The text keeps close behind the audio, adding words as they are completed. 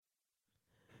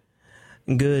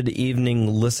Good evening,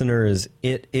 listeners.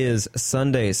 It is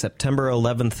Sunday, September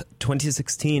 11th,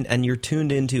 2016, and you're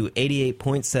tuned into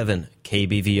 88.7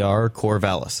 KBVR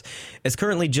Corvallis. It's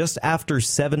currently just after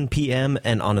 7 p.m.,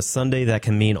 and on a Sunday that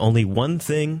can mean only one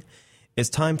thing. It's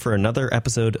time for another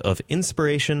episode of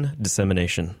Inspiration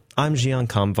Dissemination. I'm Gian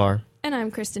Kamvar. And I'm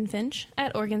Kristen Finch.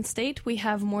 At Oregon State, we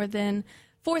have more than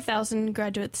 4,000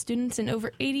 graduate students in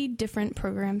over 80 different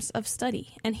programs of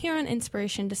study. And here on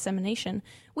Inspiration Dissemination,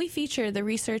 we feature the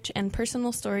research and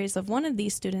personal stories of one of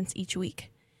these students each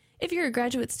week. If you're a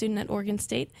graduate student at Oregon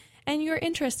State and you're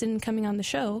interested in coming on the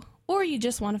show, or you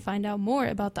just want to find out more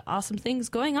about the awesome things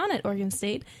going on at Oregon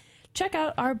State, check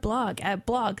out our blog at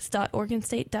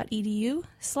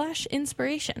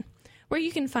blogs.oregonstate.edu/inspiration, where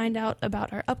you can find out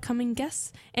about our upcoming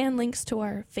guests and links to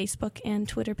our Facebook and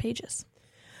Twitter pages.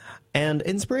 And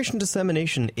Inspiration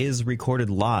Dissemination is recorded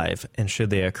live, and should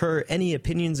they occur, any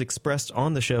opinions expressed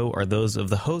on the show are those of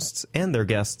the hosts and their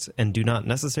guests and do not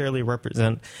necessarily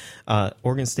represent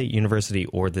Oregon State University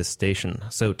or this station.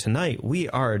 So tonight we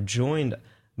are joined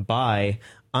by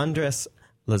Andres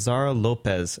Lazaro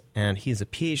Lopez, and he's a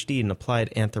PhD in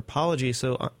applied anthropology.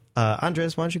 So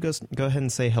Andres, why don't you go ahead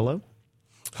and say hello?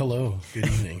 Hello. Good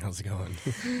evening. How's it going?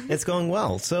 It's going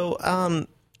well. So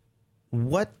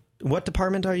What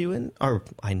department are you in?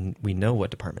 We know what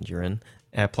department you're in,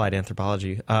 applied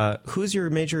anthropology. Who's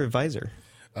your major advisor?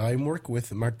 I work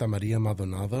with Marta Maria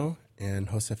Maldonado and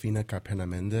Josefina Carpena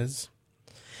Mendez.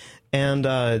 And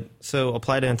so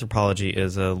applied anthropology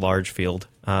is a large field.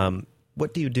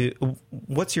 What do you do?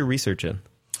 What's your research in?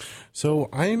 So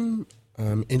I'm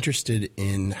interested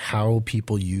in how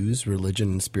people use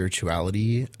religion and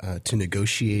spirituality to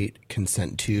negotiate,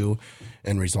 consent to,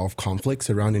 and resolve conflicts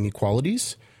around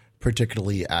inequalities,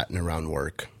 particularly at and around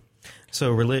work. So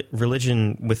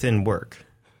religion within work.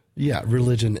 Yeah,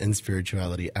 religion and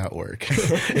spirituality at work.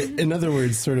 In other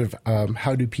words, sort of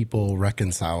how do people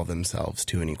reconcile themselves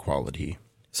to inequality?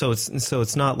 So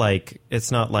it's not like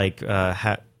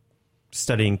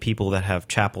studying people that have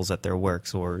chapels at their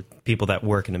works or people that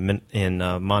work in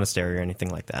a monastery or anything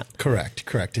like that. Correct.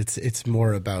 It's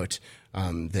more about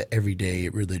the everyday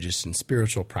religious and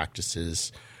spiritual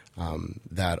practices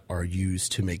that are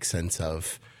used to make sense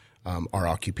of our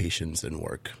occupations and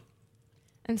work.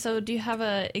 And so do you have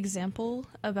an example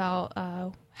about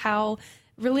how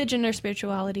religion or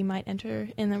spirituality might enter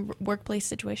in a workplace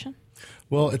situation?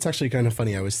 Well, it's actually kind of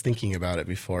funny. I was thinking about it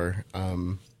before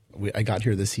I got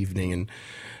here this evening, and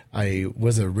I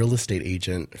was a real estate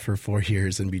agent for 4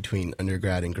 years in between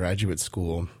undergrad and graduate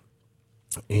school.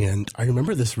 And I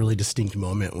remember this really distinct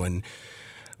moment when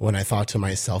I thought to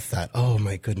myself that, oh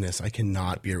my goodness, I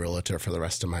cannot be a realtor for the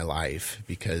rest of my life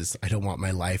because I don't want my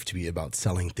life to be about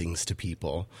selling things to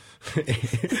people.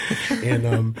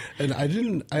 and I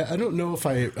don't know if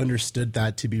I understood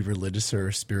that to be religious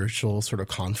or spiritual sort of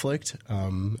conflict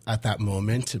at that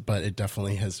moment, but it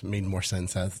definitely has made more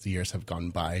sense as the years have gone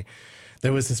by.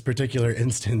 There was this particular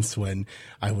instance when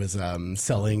I was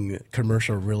selling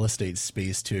commercial real estate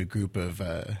space to a group of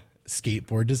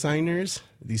skateboard designers,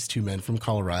 these two men from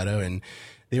Colorado, and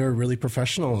they were really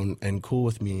professional and cool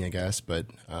with me, I guess. But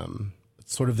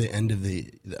sort of the end of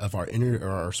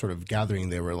our sort of gathering,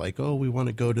 they were like, "Oh, we want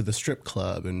to go to the strip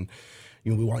club, and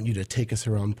we want you to take us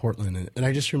around Portland." And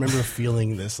I just remember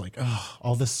feeling this like, oh,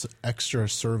 all this extra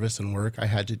service and work I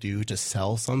had to do to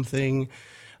sell something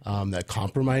that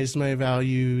compromised my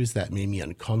values, that made me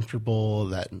uncomfortable,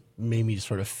 that made me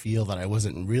sort of feel that I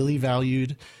wasn't really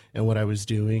valued in what I was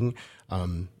doing.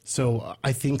 So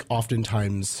I think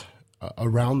oftentimes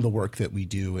around the work that we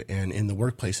do and in the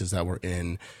workplaces that we're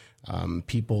in,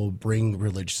 people bring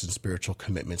religious and spiritual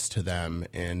commitments to them,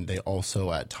 and they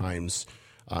also at times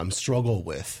struggle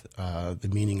with the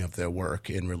meaning of their work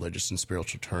in religious and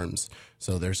spiritual terms.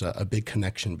 So there's a big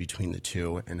connection between the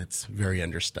two, and it's very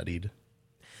understudied.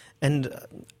 And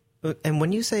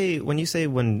when you say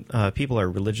people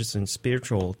are religious and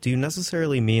spiritual, do you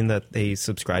necessarily mean that they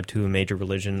subscribe to a major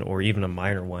religion or even a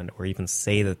minor one, or even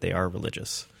say that they are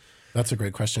religious? That's a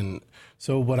great question.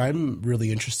 So what I'm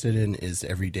really interested in is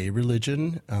everyday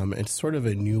religion. It's sort of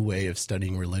a new way of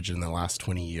studying religion in the last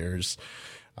 20 years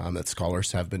that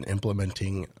scholars have been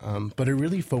implementing. But it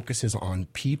really focuses on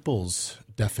people's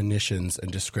definitions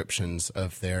and descriptions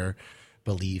of their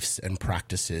beliefs and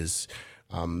practices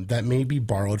that may be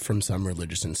borrowed from some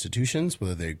religious institutions,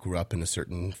 whether they grew up in a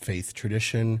certain faith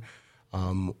tradition,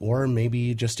 or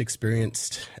maybe just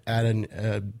experienced at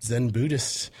a Zen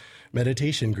Buddhist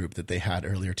meditation group that they had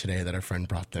earlier today that a friend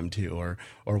brought them to,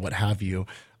 or what have you.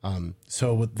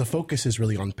 So the focus is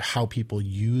really on how people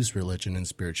use religion and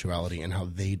spirituality and how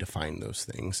they define those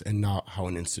things, and not how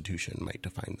an institution might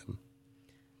define them.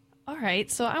 All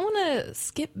right, so I want to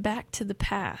skip back to the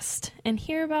past and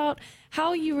hear about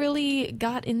how you really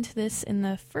got into this in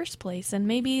the first place, and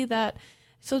maybe that.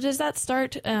 So does that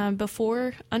start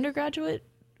before undergraduate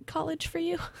college for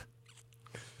you?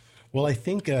 Well, I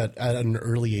think at an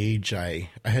early age, I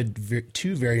had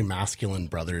two very masculine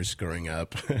brothers growing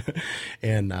up,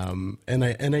 and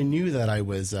I knew that I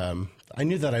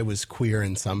was queer,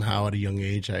 and somehow at a young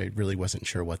age, I really wasn't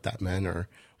sure what that meant or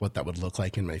what that would look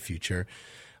like in my future.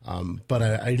 But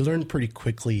I learned pretty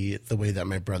quickly the way that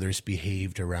my brothers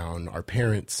behaved around our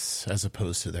parents, as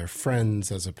opposed to their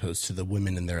friends, as opposed to the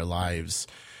women in their lives,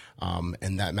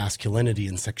 and that masculinity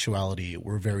and sexuality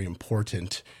were very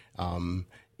important.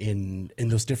 In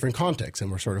those different contexts, and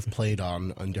were sort of played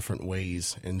on different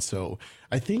ways. And so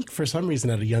I think for some reason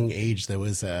at a young age, there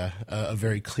was a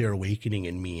very clear awakening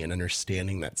in me and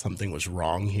understanding that something was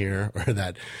wrong here, or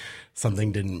that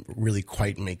something didn't really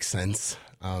quite make sense,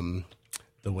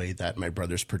 the way that my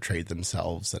brothers portrayed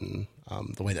themselves, and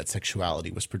the way that sexuality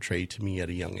was portrayed to me at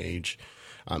a young age.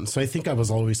 So I think I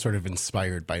was always sort of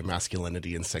inspired by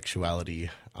masculinity and sexuality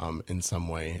in some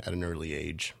way at an early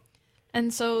age.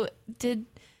 And so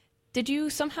did you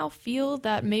somehow feel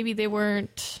that maybe they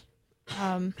weren't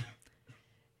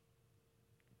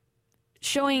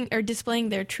showing or displaying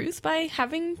their truth by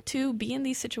having to be in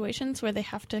these situations where they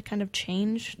have to kind of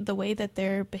change the way that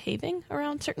they're behaving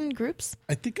around certain groups?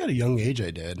 I think at a young age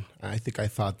I did. I think I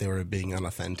thought they were being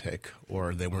unauthentic,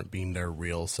 or they weren't being their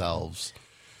real selves.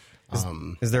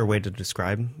 Is there a way to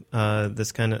describe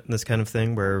this kind of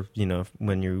thing where, you know,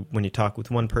 when you talk with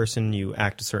one person, you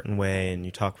act a certain way, and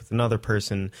you talk with another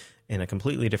person in a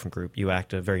completely different group, you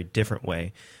act a very different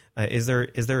way? Is there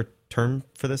a term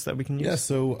for this that we can use? Yeah,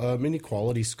 so many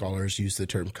quality scholars use the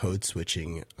term code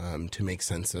switching to make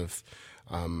sense of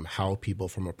how people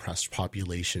from oppressed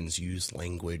populations use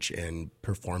language and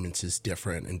performances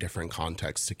different in different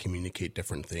contexts to communicate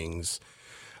different things.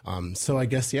 So I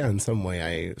guess, yeah, in some way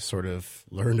I sort of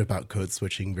learned about code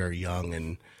switching very young,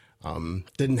 and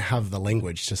didn't have the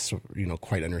language to,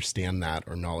 quite understand that,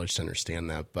 or knowledge to understand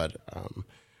that. But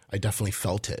I definitely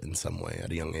felt it in some way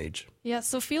at a young age. Yeah,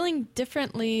 so feeling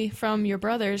differently from your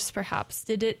brothers, perhaps,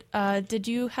 did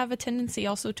you have a tendency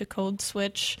also to code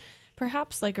switch?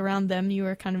 Perhaps like around them, you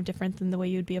were kind of different than the way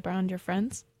you'd be around your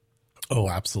friends? Oh,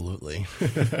 absolutely.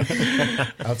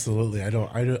 Absolutely.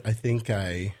 I think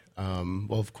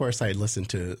well, of course, I listened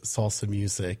to salsa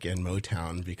music and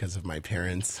Motown because of my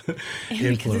parents'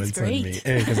 influence on me,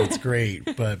 and because it's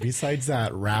great. But besides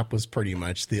that, rap was pretty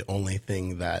much the only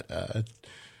thing that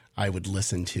I would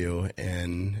listen to,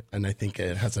 and I think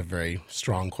it has a very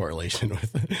strong correlation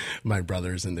with my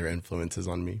brothers and their influences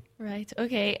on me. Right.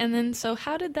 Okay. And then, so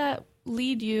how did that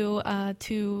lead you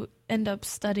to end up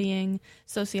studying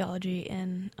sociology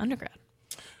in undergrad?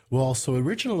 Well, so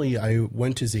originally I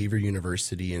went to Xavier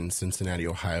University in Cincinnati,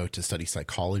 Ohio to study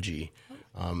psychology.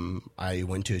 I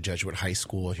went to a Jesuit high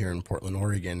school here in Portland,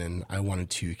 Oregon, and I wanted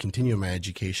to continue my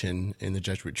education in the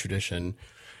Jesuit tradition,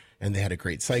 and they had a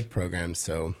great psych program.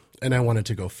 And I wanted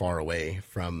to go far away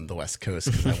from the West Coast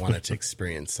because I wanted to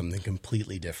experience something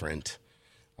completely different,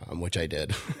 which I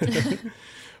did.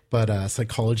 But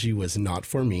psychology was not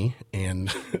for me, and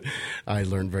I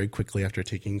learned very quickly after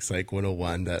taking Psych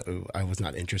 101 that I was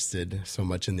not interested so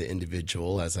much in the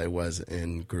individual as I was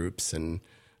in groups and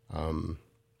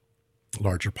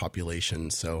larger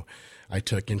populations. So I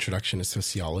took Introduction to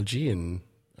Sociology, and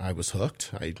I was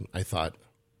hooked. I thought,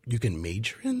 you can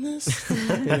major in this?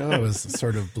 I was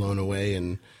sort of blown away,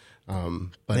 and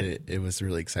but it was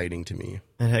really exciting to me.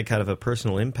 It had kind of a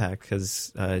personal impact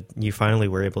because you finally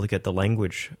were able to get the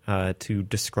language to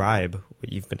describe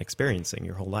what you've been experiencing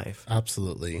your whole life.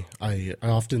 Absolutely. I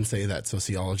often say that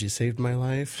sociology saved my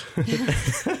life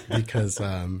because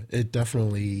it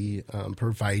definitely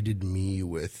provided me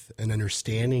with an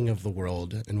understanding of the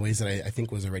world in ways that I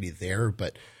think was already there,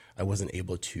 but I wasn't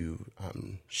able to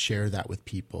share that with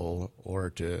people or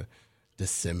to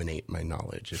disseminate my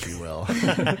knowledge, if you will.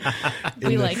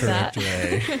 We like that.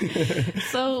 Way.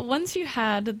 So once you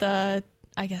had the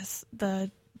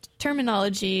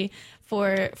terminology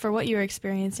for what you were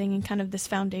experiencing and kind of this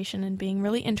foundation and being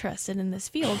really interested in this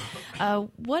field,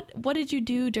 what did you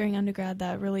do during undergrad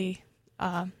that really,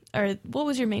 or what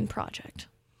was your main project?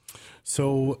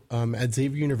 So at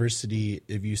Xavier University,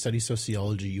 if you study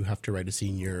sociology, you have to write a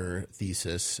senior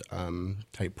thesis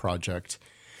type project.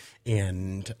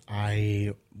 And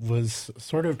I was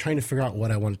sort of trying to figure out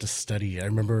what I wanted to study. I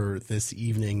remember this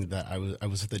evening that I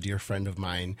was with a dear friend of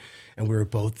mine, and we were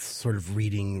both sort of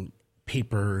reading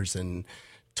papers and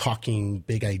talking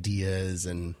big ideas,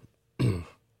 and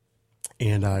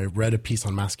and I read a piece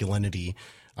on masculinity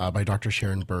by Dr.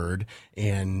 Sharon Bird,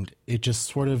 and it just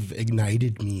sort of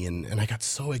ignited me, and I got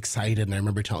so excited. And I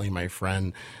remember telling my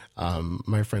friend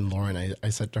Lauren, I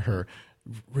said to her,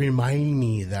 remind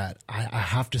me that I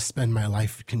have to spend my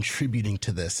life contributing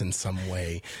to this in some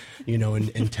way, in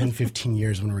 10, 15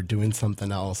 years when we're doing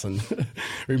something else, and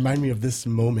remind me of this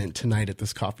moment tonight at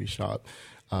this coffee shop.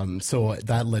 So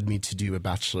that led me to do a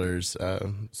bachelor's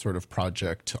sort of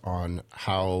project on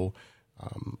how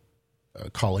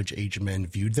college-age men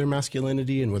viewed their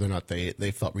masculinity and whether or not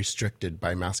they felt restricted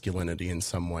by masculinity in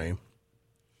some way.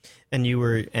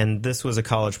 And this was a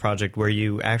college project where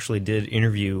you actually did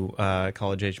interview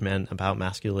college-age men about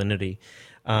masculinity,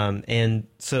 and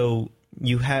so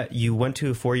you went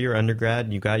to a 4-year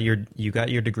undergrad. You got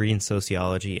your degree in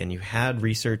sociology, and you had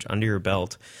research under your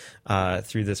belt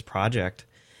through this project,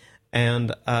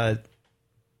 and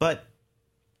but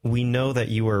we know that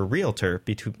you were a realtor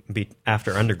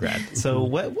after undergrad. So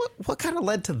what kind of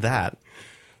led to that?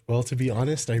 Well, to be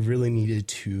honest, I really needed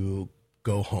to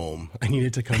go home. I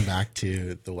needed to come back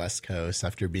to the West Coast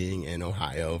after being in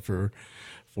Ohio for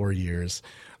 4 years.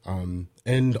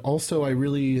 And also, I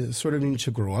really sort of needed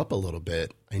to grow up a little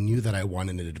bit. I knew that I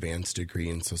wanted an advanced degree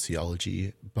in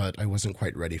sociology, but I wasn't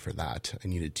quite ready for that. I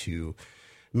needed to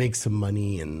make some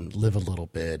money and live a little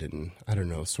bit and, I don't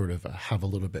know, sort of have a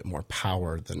little bit more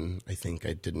power than I think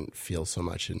I didn't feel so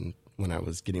much when I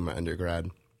was getting my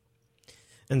undergrad.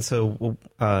 And so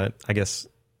I guess,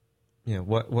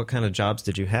 what kind of jobs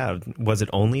did you have? Was it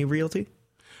only realty?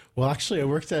 Well, actually, I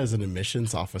worked as an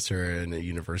admissions officer in a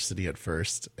university at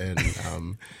first. And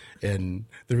and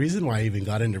the reason why I even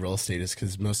got into real estate is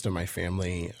because most of my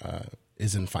family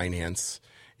is in finance.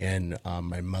 And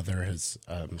my mother has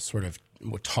sort of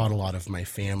taught a lot of my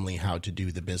family how to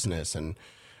do the business and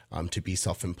to be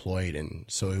self-employed. And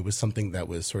so it was something that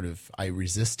was sort of, I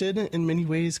resisted in many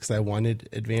ways because I wanted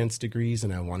advanced degrees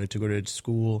and I wanted to go to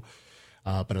school.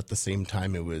 But at the same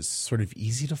time, it was sort of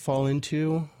easy to fall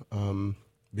into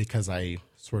because I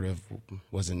sort of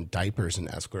was in diapers in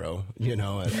escrow, at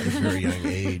a very young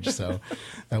age. So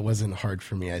that wasn't hard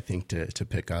for me, I think, to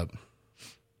pick up.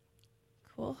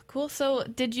 Cool. So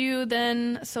did you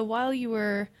then, while you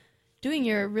were doing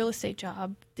your real estate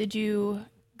job, did you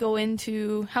go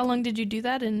into, how long did you do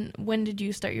that and when did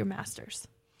you start your master's?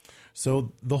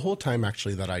 So the whole time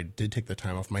actually that I did take the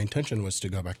time off, my intention was to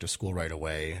go back to school right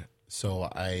away. So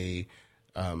I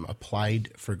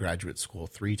applied for graduate school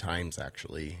 3 times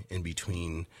actually in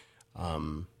between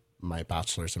my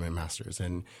bachelor's and my master's.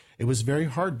 And it was very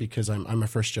hard because I'm a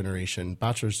first generation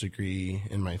bachelor's degree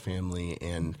in my family,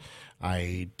 and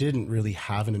I didn't really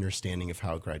have an understanding of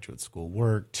how graduate school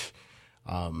worked.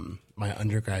 My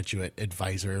undergraduate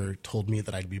advisor told me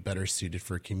that I'd be better suited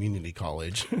for community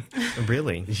college.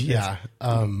 Really? Yeah.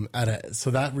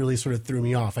 So that really sort of threw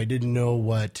me off. I didn't know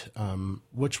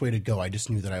which way to go. I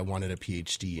just knew that I wanted a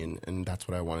PhD, and that's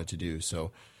what I wanted to do. So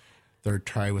third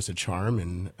try was a charm,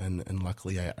 and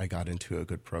luckily I got into a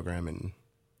good program.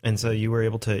 And so you were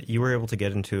able to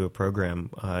get into a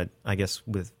program, I guess,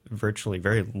 with virtually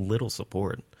very little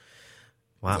support.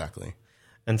 Wow. Exactly.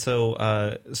 And so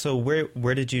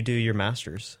where did you do your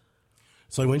master's?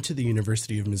 So I went to the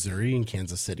University of Missouri in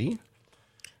Kansas City.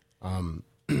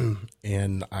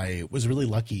 And I was really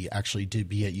lucky actually to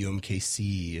be at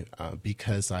UMKC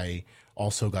because I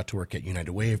also got to work at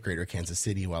United Way of Greater Kansas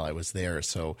City while I was there.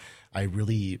 So I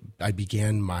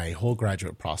began my whole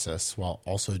graduate process while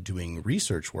also doing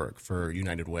research work for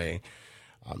United Way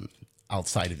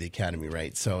outside of the academy,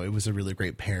 right? So it was a really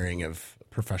great pairing of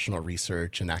professional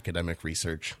research and academic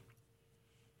research.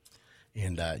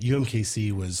 And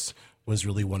UMKC was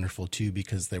really wonderful too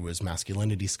because there was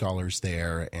masculinity scholars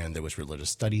there and there was religious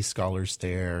studies scholars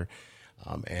there.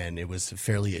 And it was a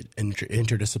fairly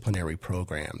interdisciplinary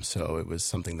program. So it was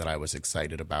something that I was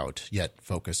excited about, yet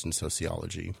focused in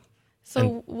sociology.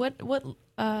 So what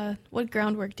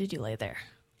groundwork did you lay there?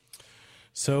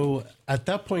 So at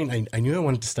that point, I knew I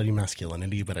wanted to study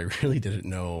masculinity, but I really didn't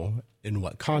know in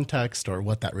what context or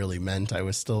what that really meant. I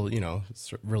was still,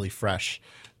 really fresh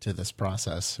to this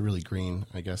process, really green,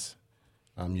 I guess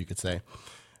you could say.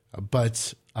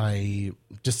 But I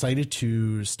decided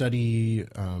to study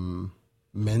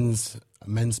men's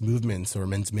movements or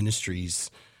men's ministries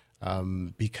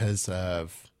because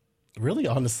of, really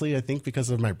honestly, I think because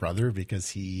of my brother, because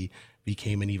he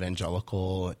became an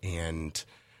evangelical and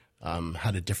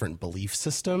had a different belief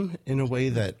system in a way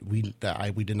that we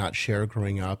did not share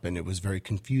growing up, and it was very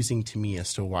confusing to me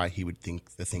as to why he would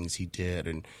think the things he did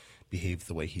and behave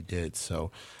the way he did.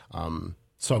 So, I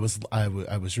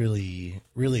was really,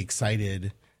 really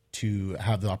excited to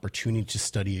have the opportunity to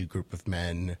study a group of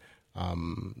men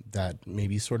that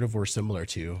maybe sort of were similar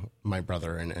to my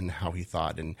brother and how he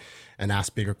thought, and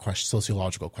asked bigger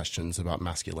sociological questions about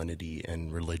masculinity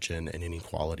and religion and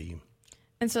inequality.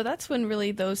 And so that's when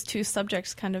really those two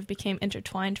subjects kind of became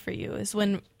intertwined for you, is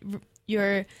when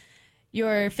your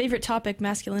favorite topic,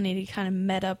 masculinity, kind of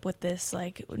met up with this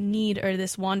like need or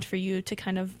this want for you to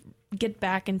kind of get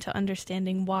back into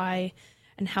understanding why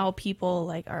and how people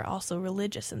like are also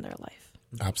religious in their life.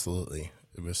 Absolutely.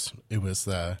 It was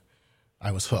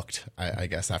I was hooked, I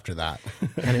guess, after that.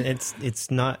 And it's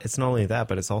not only that,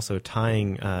 but it's also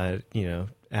tying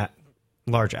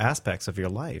large aspects of your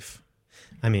life.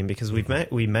 I mean, because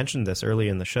we mentioned this early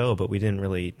in the show, but we didn't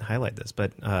really highlight this.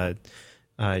 But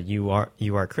you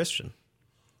are Christian.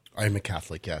 I'm a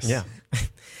Catholic, yes. Yeah,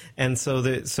 and so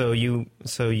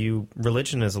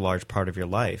religion is a large part of your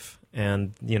life,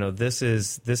 and this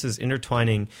is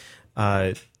intertwining.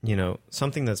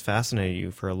 Something that's fascinated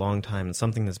you for a long time and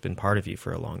something that's been part of you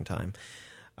for a long time.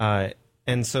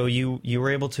 And so you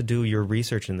were able to do your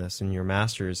research in this in your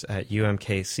master's at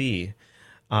UMKC,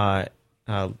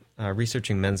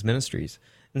 researching men's ministries.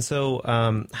 And so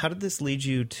how did this lead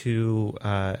you to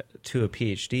a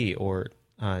PhD, or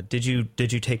did you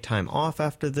take time off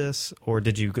after this, or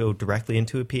did you go directly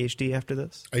into a PhD after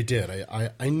this? I did.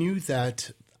 I knew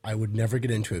that I would never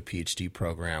get into a PhD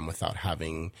program without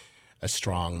having a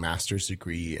strong master's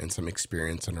degree and some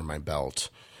experience under my belt.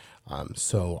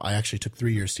 So I actually took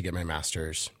 3 years to get my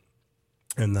master's,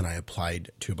 and then I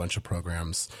applied to a bunch of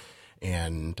programs,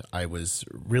 and I was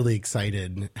really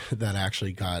excited that I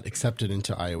actually got accepted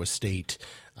into Iowa State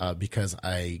because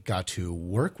I got to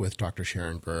work with Dr.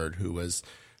 Sharon Bird, who was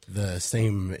the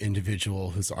same individual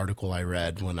whose article I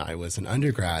read when I was an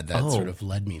undergrad that sort of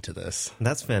led me to this.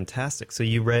 That's fantastic. So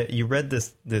you read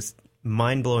this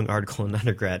mind-blowing article in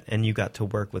undergrad, and you got to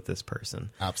work with this person.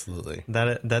 Absolutely.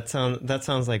 That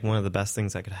sounds like one of the best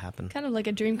things that could happen. Kind of like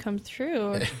a dream come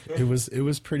true. It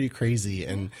was pretty crazy,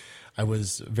 and I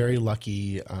was very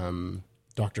lucky.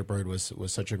 Dr. Bird was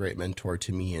such a great mentor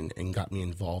to me and got me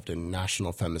involved in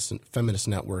national feminist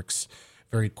networks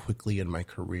very quickly in my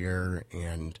career,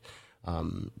 and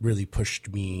really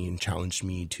pushed me and challenged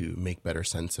me to make better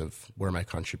sense of where my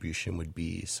contribution would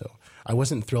be. So I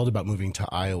wasn't thrilled about moving to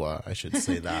Iowa, I should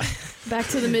say that. Back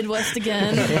to the Midwest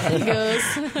again, he goes.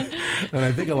 And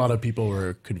I think a lot of people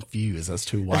were confused as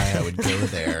to why I would go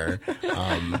there.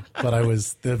 But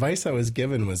the advice I was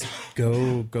given was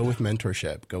go with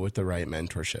mentorship, go with the right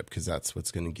mentorship, because that's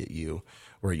what's going to get you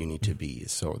where you need to be.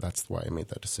 So that's why I made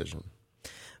that decision.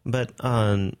 But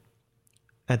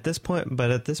at this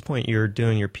point, you're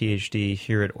doing your PhD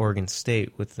here at Oregon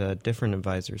State with different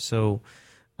advisors. So,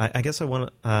 I guess I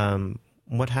want to.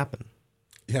 What happened?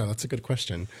 Yeah, that's a good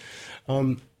question.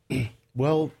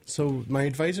 Well, so my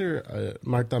advisor,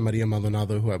 Marta Maria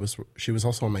Maldonado, she was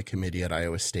also on my committee at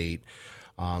Iowa State,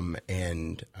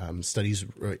 and studies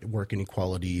work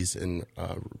inequalities in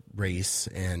race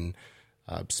and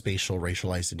spatial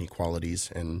racialized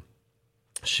inequalities, and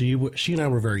she and I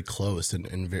were very close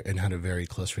and had a very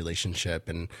close relationship,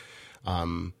 and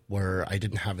where I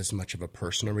didn't have as much of a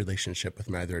personal relationship with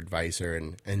my other advisor,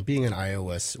 and being in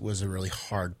Iowa was a really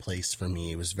hard place for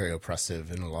me. It was very oppressive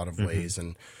in a lot of ways,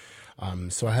 and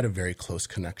so I had a very close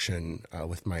connection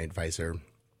with my advisor,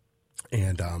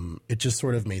 and it just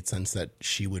sort of made sense that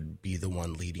she would be the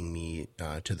one leading me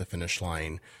to the finish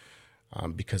line.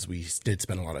 Because we did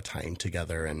spend a lot of time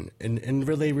together, and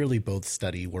really both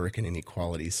study work and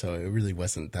inequality, so it really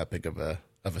wasn't that big of a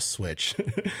switch.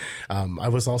 I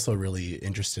was also really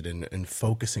interested in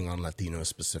focusing on Latinos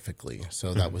specifically,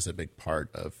 so that was a big part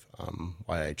of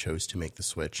why I chose to make the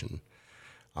switch.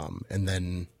 And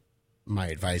then my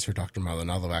advisor, Dr.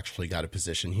 Maldonado, actually got a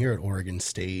position here at Oregon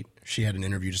State. She had an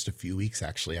interview just a few weeks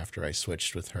actually after I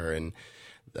switched with her, and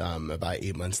about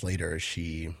 8 months later,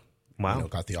 she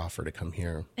got the offer to come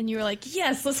here. And you were like,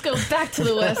 yes, let's go back to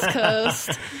the West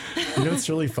Coast. It's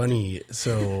really funny.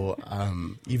 So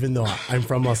even though I'm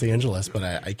from Los Angeles, but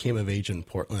I came of age in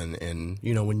Portland. And,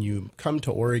 when you come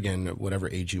to Oregon, at whatever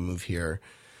age you move here,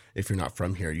 if you're not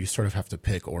from here, you sort of have to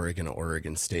pick Oregon or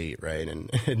Oregon State, right?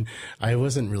 And I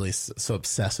wasn't really so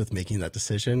obsessed with making that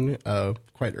decision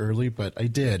quite early, but I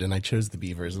did, and I chose the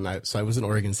Beavers, and so I was an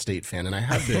Oregon State fan, and I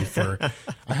have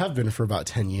been for about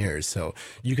 10 years. So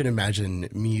you can imagine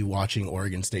me watching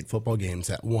Oregon State football games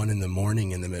at 1 a.m.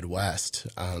 in the Midwest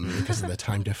because of the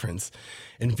time difference.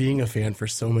 And being a fan for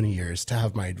so many years, to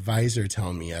have my advisor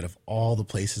tell me out of all the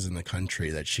places in the country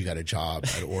that she got a job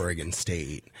at Oregon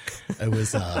State, it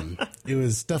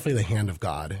was definitely the hand of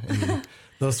God. And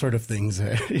those sort of things,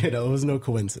 it was no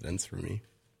coincidence for me.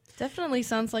 Definitely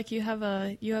sounds like you've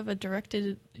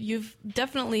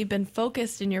definitely been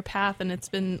focused in your path, and it's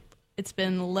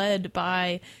been led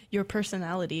by your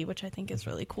personality, which I think is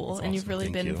really cool. That's and awesome. You've really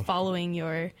Thank been you. following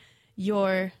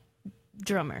your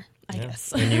drummer, I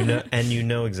guess. And you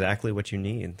know exactly what you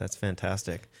need. That's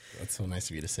fantastic. That's so nice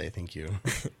of you to say. Thank you.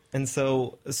 And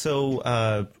so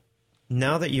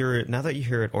now that you're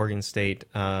here at Oregon State,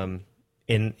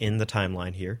 in the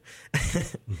timeline here,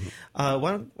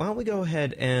 why don't we go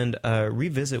ahead and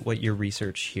revisit what your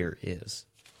research here is?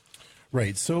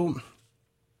 Right. So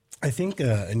I think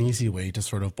an easy way to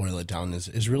sort of boil it down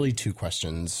is really two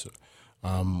questions.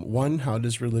 One, how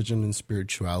does religion and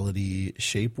spirituality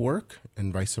shape work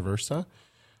and vice versa?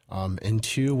 And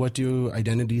two, what do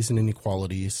identities and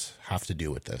inequalities have to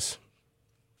do with this?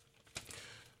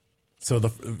 So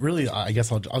I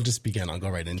guess I'll just begin. I'll go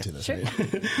right into this. Sure. Right?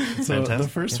 So Fantastic. the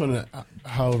first one,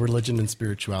 how religion and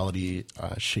spirituality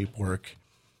shape work.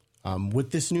 With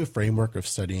this new framework of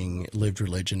studying lived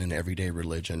religion and everyday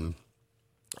religion,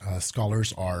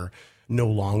 scholars are no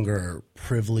longer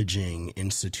privileging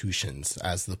institutions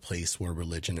as the place where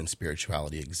religion and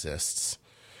spirituality exists.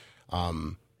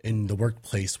 In the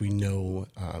workplace, we know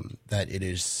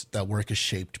that work is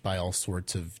shaped by all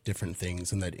sorts of different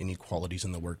things, and that inequalities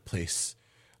in the workplace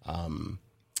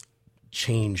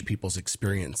change people's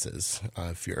experiences.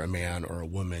 If you're a man or a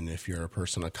woman, if you're a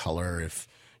person of color, if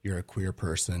you're a queer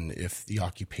person, if the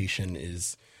occupation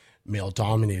is male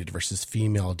dominated versus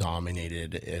female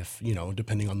dominated, if,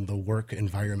 depending on the work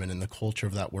environment and the culture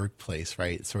of that workplace,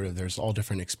 right? Sort of there's all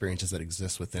different experiences that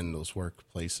exist within those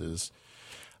workplaces.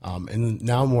 And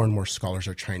now more and more scholars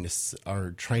are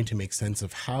trying to make sense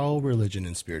of how religion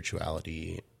and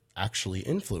spirituality actually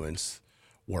influence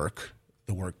work,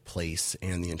 the workplace,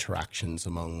 and the interactions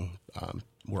among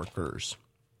workers.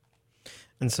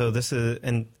 And so this is,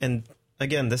 and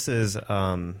again, this is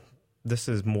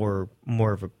more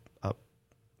of a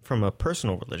from a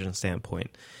personal religion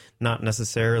standpoint, not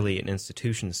necessarily an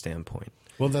institution standpoint.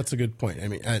 Well, that's a good point. I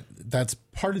mean, that's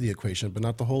part of the equation, but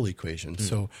not the whole equation.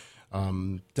 So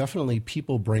definitely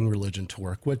people bring religion to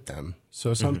work with them.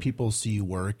 So some people see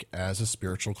work as a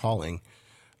spiritual calling.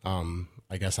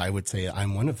 I guess I would say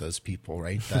I'm one of those people,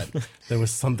 right? That there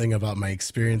was something about my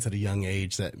experience at a young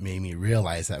age that made me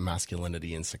realize that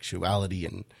masculinity and sexuality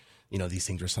and, these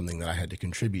things were something that I had to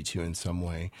contribute to in some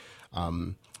way.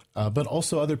 But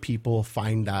also other people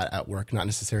find that at work, not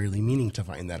necessarily meaning to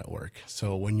find that at work.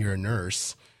 So when you're a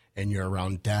nurse and you're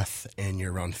around death and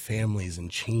you're around families and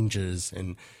changes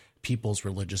and people's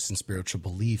religious and spiritual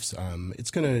beliefs,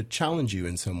 it's going to challenge you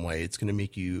in some way. It's going to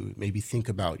make you maybe think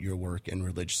about your work in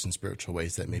religious and spiritual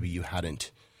ways that maybe you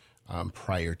hadn't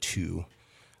prior to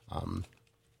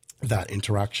that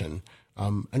interaction.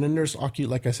 And a nurse,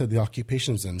 like I said, the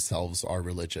occupations themselves are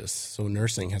religious. So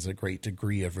nursing has a great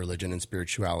degree of religion and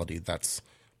spirituality. That's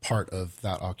part of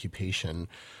that occupation.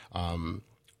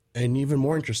 And even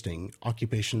more interesting,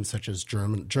 occupations such as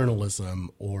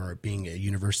journalism or being a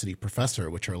university professor,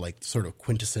 which are like sort of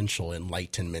quintessential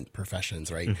Enlightenment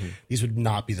professions, right? These would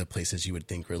not be the places you would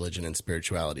think religion and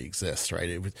spirituality exists,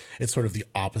 right? It's sort of the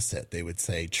opposite. They would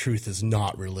say truth is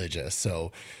not religious.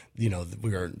 So,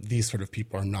 these sort of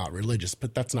people are not religious,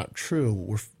 but that's not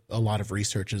true. A lot of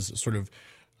research is sort of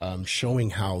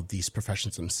showing how these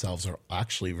professions themselves are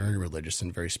actually very religious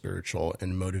and very spiritual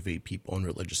and motivate people in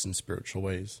religious and spiritual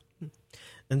ways.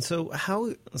 And so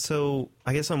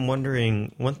I guess I'm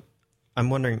wondering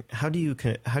how do you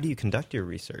conduct your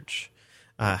research?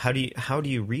 How do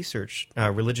you research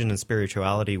religion and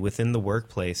spirituality within the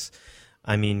workplace?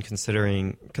 I mean,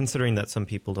 considering that some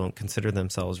people don't consider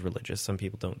themselves religious, some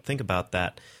people don't think about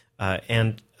that.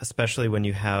 And especially when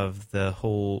you have this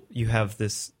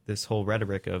whole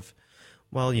rhetoric of,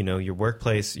 well, your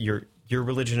workplace, your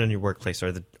religion and your workplace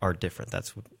are different.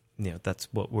 That's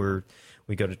what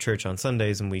we go to church on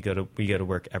Sundays and we go to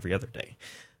work every other day.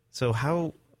 So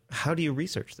how do you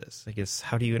research this? I guess,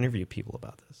 how do you interview people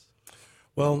about this?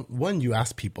 Well, one, you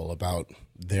ask people about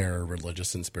their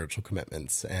religious and spiritual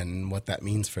commitments and what that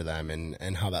means for them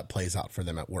and how that plays out for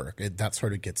them at work. That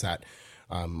sort of gets at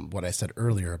what I said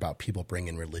earlier about people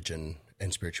bringing religion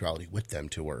and spirituality with them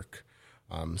to work.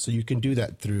 So you can do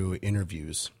that through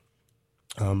interviews.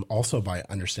 Also by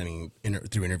understanding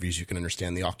through interviews, you can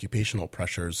understand the occupational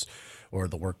pressures or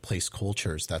the workplace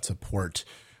cultures that support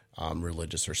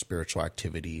religious or spiritual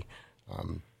activity.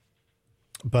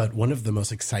 But one of the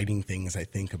most exciting things I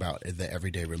think about the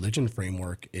everyday religion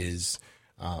framework is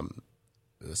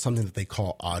something that they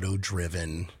call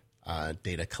auto-driven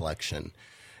data collection.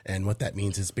 And what that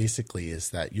means is basically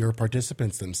is that your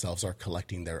participants themselves are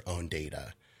collecting their own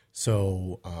data.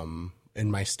 So in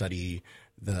my study,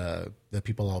 the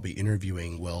people I'll be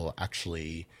interviewing will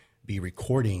actually be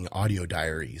recording audio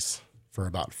diaries for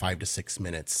about 5 to 6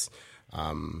 minutes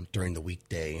during the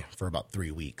weekday for about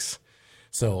 3 weeks.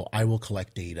 So I will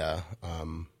collect data.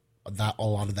 That a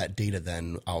lot of that data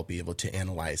then I'll be able to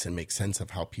analyze and make sense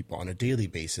of how people on a daily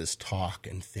basis talk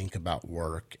and think about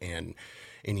work and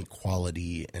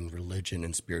inequality and religion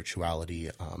and spirituality.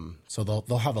 So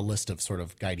they'll have a list of sort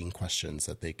of guiding questions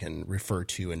that they can refer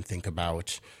to and think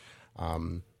about.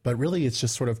 But really, it's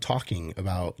just sort of talking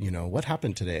about, what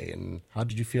happened today and how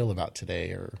did you feel about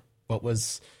today, or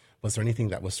was there anything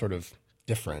that was sort of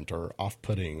different or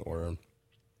off-putting or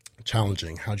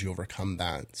challenging? How'd you overcome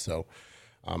that? So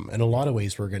in a lot of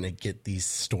ways, we're going to get these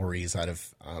stories out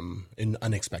of in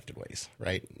unexpected ways,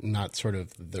 right? Not sort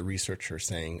of the researcher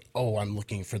saying, oh, I'm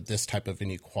looking for this type of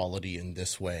inequality in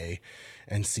this way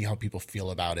and see how people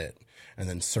feel about it and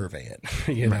then survey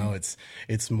it.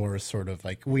 It's more sort of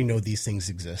like, we know these things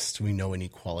exist. We know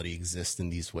inequality exists in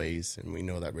these ways. And we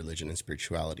know that religion and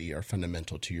spirituality are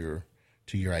fundamental to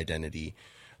your identity.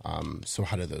 So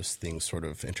how do those things sort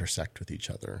of intersect with each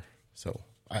other? So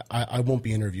I won't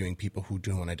be interviewing people who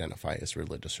don't identify as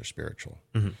religious or spiritual.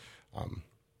 Mm-hmm.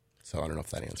 So I don't know if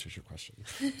that answers your question.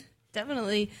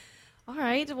 Definitely. All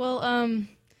right. Well,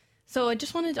 so I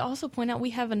just wanted to also point out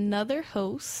we have another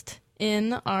host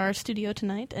in our studio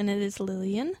tonight, and it is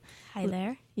Lillian. Hi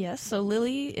there. Yes. So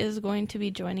Lily is going to be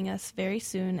joining us very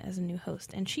soon as a new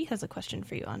host, and she has a question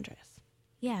for you, Andres.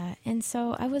 Yeah. And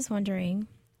so I was wondering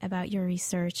about your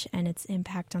research and its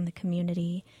impact on the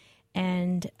community,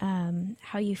 and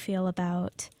how you feel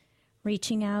about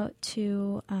reaching out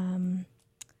to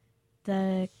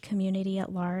the community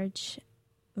at large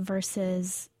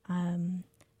versus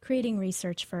creating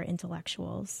research for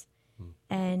intellectuals.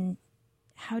 And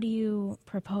how do you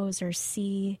propose or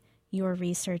see your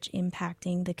research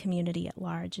impacting the community at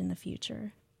large in the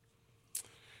future?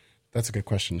 That's a good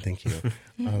question. Thank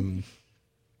you.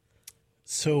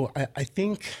 So I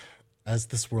think as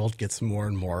this world gets more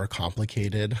and more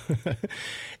complicated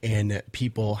and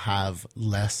people have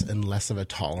less and less of a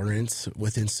tolerance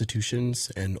with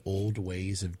institutions and old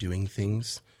ways of doing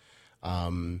things,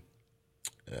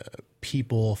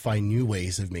 people find new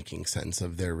ways of making sense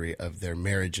of their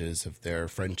marriages, of their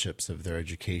friendships, of their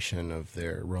education, of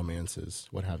their romances,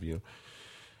 what have you.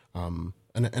 And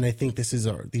I think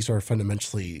these are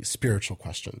fundamentally spiritual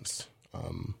questions.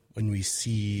 When we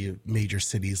see major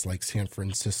cities like San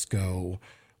Francisco,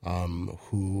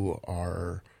 who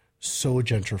are so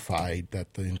gentrified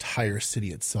that the entire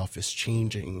city itself is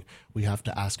changing, we have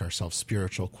to ask ourselves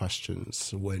spiritual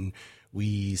questions. When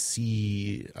we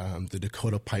see the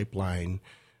Dakota Pipeline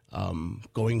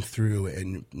going through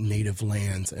and native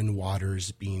lands and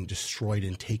waters being destroyed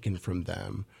and taken from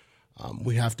them,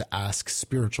 we have to ask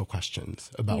spiritual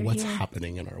questions about what's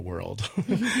happening in our world.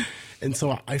 And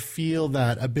so I feel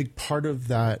that a big part of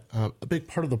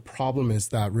the problem is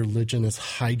that religion has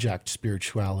hijacked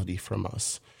spirituality from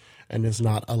us and has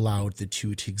not allowed the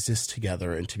two to exist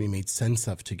together and to be made sense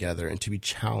of together and to be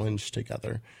challenged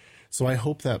together. So I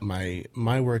hope that my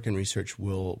work and research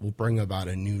will bring about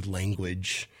a new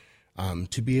language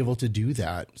to be able to do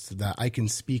that, so that I can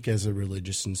speak as a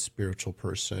religious and spiritual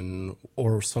person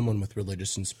or someone with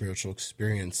religious and spiritual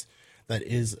experience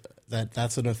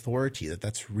that's an authority,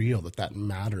 that's real, that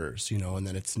matters, and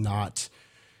that it's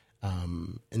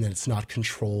not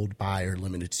controlled by or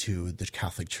limited to the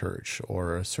Catholic Church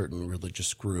or a certain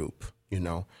religious group.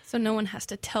 So no one has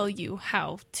to tell you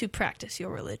how to practice your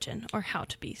religion or how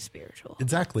to be spiritual.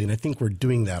 Exactly, and I think we're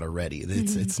doing that already.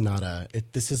 It's not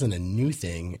this isn't a new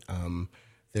thing.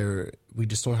 We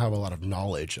just don't have a lot of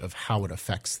knowledge of how it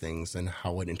affects things and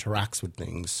how it interacts with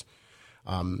things.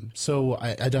 So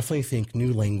I definitely think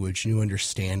new language, new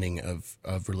understanding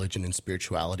of religion and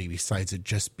spirituality, besides it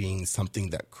just being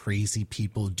something that crazy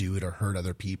people do to hurt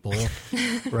other people,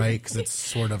 right? Because it's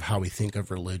sort of how we think of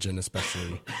religion,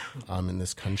 especially in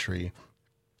this country.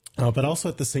 But also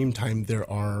at the same time, there's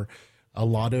a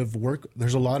lot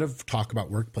of talk about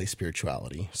workplace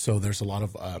spirituality. So there's a lot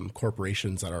of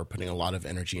corporations that are putting a lot of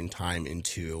energy and time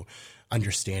into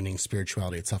understanding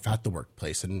spirituality itself at the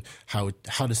workplace and how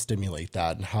to stimulate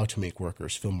that and how to make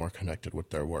workers feel more connected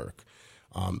with their work.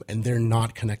 And they're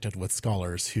not connected with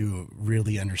scholars who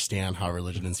really understand how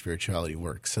religion and spirituality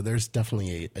works. So there's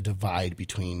definitely a divide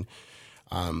between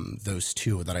those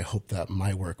two that I hope that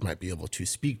my work might be able to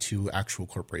speak to actual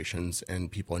corporations and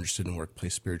people interested in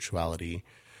workplace spirituality.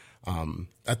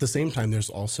 At the same time, there's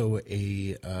also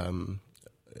a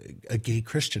gay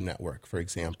Christian network, for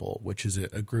example, which is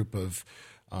a group of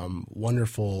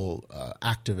wonderful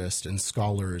activists and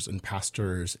scholars and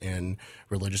pastors and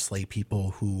religious lay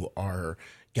people who are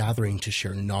gathering to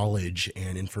share knowledge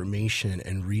and information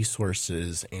and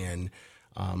resources and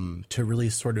to really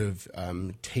sort of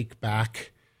take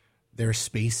back their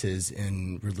spaces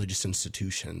in religious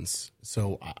institutions.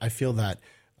 So I feel that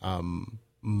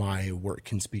my work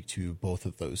can speak to both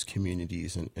of those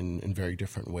communities in very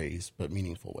different ways, but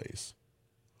meaningful ways.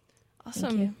 Awesome.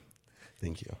 Thank you.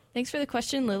 Thank you. Thanks for the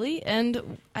question, Lily.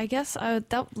 And I guess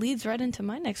that leads right into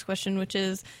my next question, which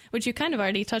you kind of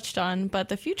already touched on, but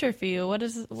the future for you.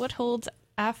 What holds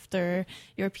after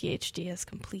your PhD is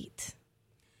complete?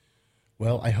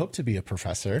 Well, I hope to be a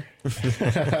professor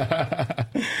at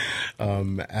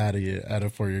a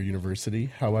four-year university.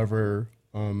 However,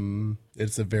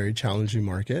 it's a very challenging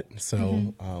market,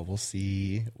 so we'll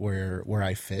see where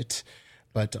I fit.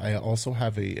 But I also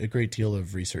have a great deal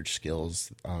of research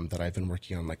skills that I've been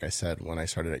working on, like I said, when I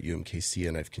started at UMKC,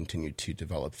 and I've continued to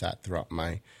develop that throughout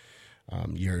my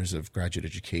years of graduate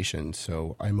education.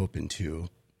 So I'm open to,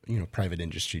 private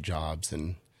industry jobs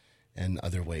and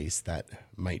other ways that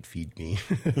might feed me.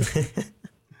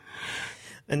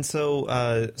 And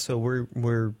so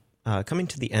we're coming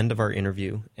to the end of our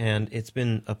interview, and it's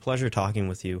been a pleasure talking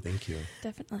with you. Thank you.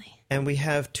 Definitely. And we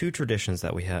have two traditions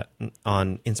that we have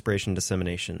on Inspiration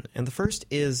Dissemination. And the first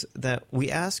is that we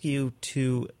ask you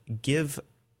to give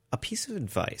a piece of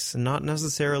advice, not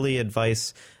necessarily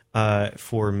advice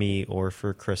for me or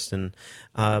for Kristen,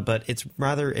 but it's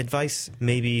rather advice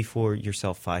maybe for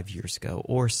yourself 5 years ago,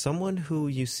 or someone who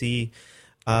you see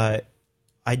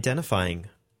identifying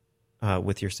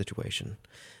with your situation.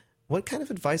 What kind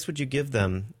of advice would you give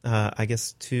them, I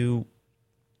guess, to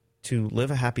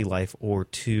live a happy life, or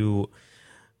to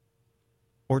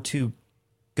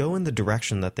go in the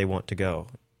direction that they want to go,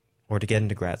 or to get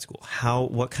into grad school?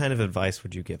 What kind of advice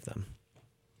would you give them?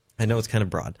 I know it's kind of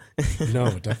broad.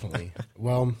 No, definitely.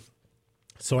 Well,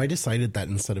 so I decided that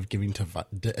instead of giving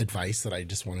advice, that I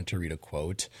just wanted to read a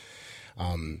quote.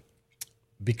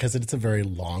 Because it's a very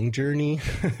long journey.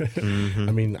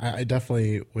 I mean, I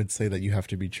definitely would say that you have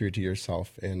to be true to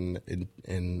yourself. And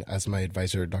as my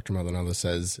advisor, Dr. Maldonado,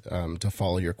 says, to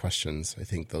follow your questions. I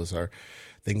think those are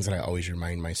things that I always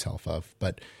remind myself of.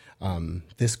 But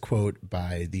this quote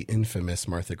by the infamous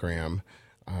Martha Graham,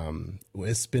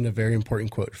 it's been a very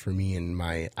important quote for me and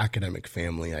my academic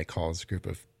family. I call this a group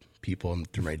of people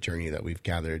through my journey that we've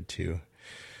gathered to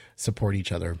support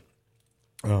each other.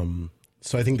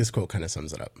 So I think this quote kind of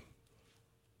sums it up.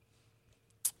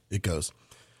 It goes,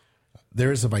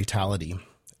 "There is a vitality,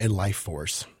 a life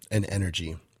force, an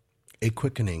energy, a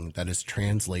quickening that is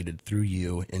translated through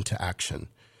you into action.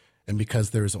 And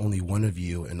because there is only one of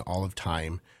you in all of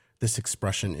time, this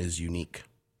expression is unique.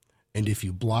 And if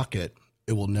you block it,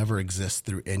 it will never exist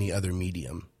through any other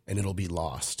medium, and it'll be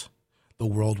lost. The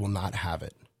world will not have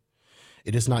it.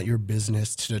 It is not your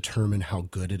business to determine how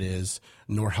good it is,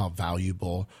 nor how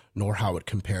valuable, nor how it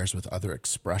compares with other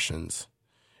expressions.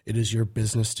 It is your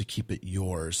business to keep it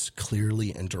yours,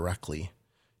 clearly and directly,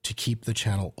 to keep the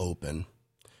channel open.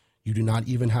 You do not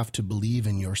even have to believe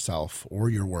in yourself or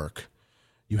your work.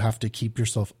 You have to keep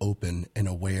yourself open and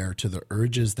aware to the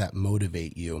urges that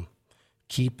motivate you.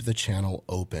 Keep the channel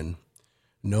open.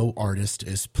 No artist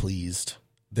is pleased.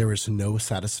 There is no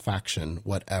satisfaction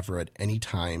whatever at any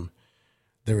time.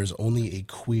 There is only a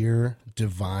queer,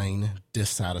 divine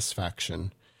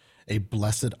dissatisfaction, a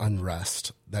blessed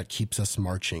unrest that keeps us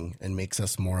marching and makes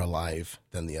us more alive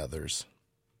than the others."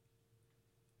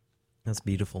 That's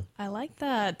beautiful. I like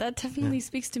that. That definitely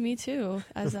speaks to me too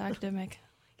as an academic.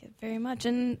 I like it very much.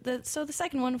 And so the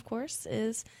second one, of course,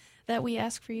 is that we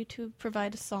ask for you to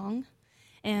provide a song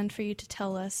and for you to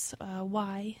tell us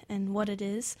why and what it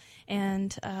is.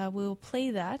 And we'll play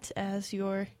that as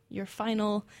your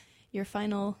final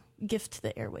gift to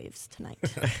the airwaves tonight.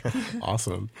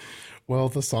 Awesome. Well,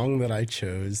 the song that I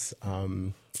chose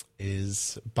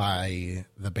is by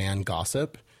the band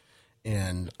Gossip.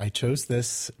 And I chose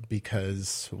this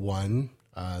because, one,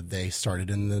 they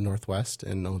started in the Northwest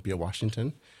in Olympia,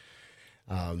 Washington.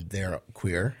 They're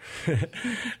queer.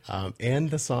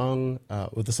 And the song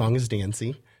is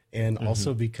dancey. And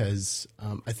also because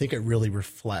I think it really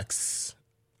reflects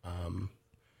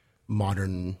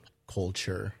modern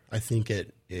culture. I think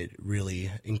it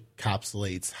really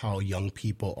encapsulates how young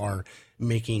people are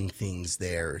making things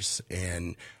theirs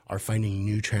and are finding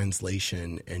new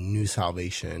translation and new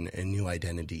salvation and new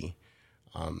identity.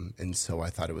 And so I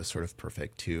thought it was sort of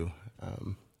perfect to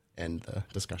end the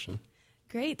discussion.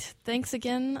 Great. Thanks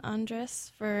again,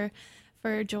 Andres, for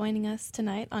joining us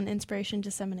tonight on Inspiration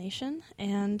Dissemination.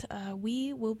 And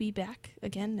we will be back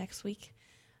again next week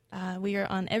We are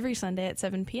on every Sunday at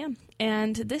 7 p.m.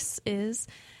 And this is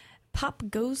Pop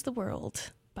Goes the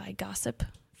World by Gossip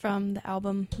from the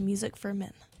album Music for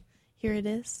Men. Here it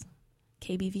is,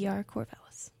 KBVR Corval.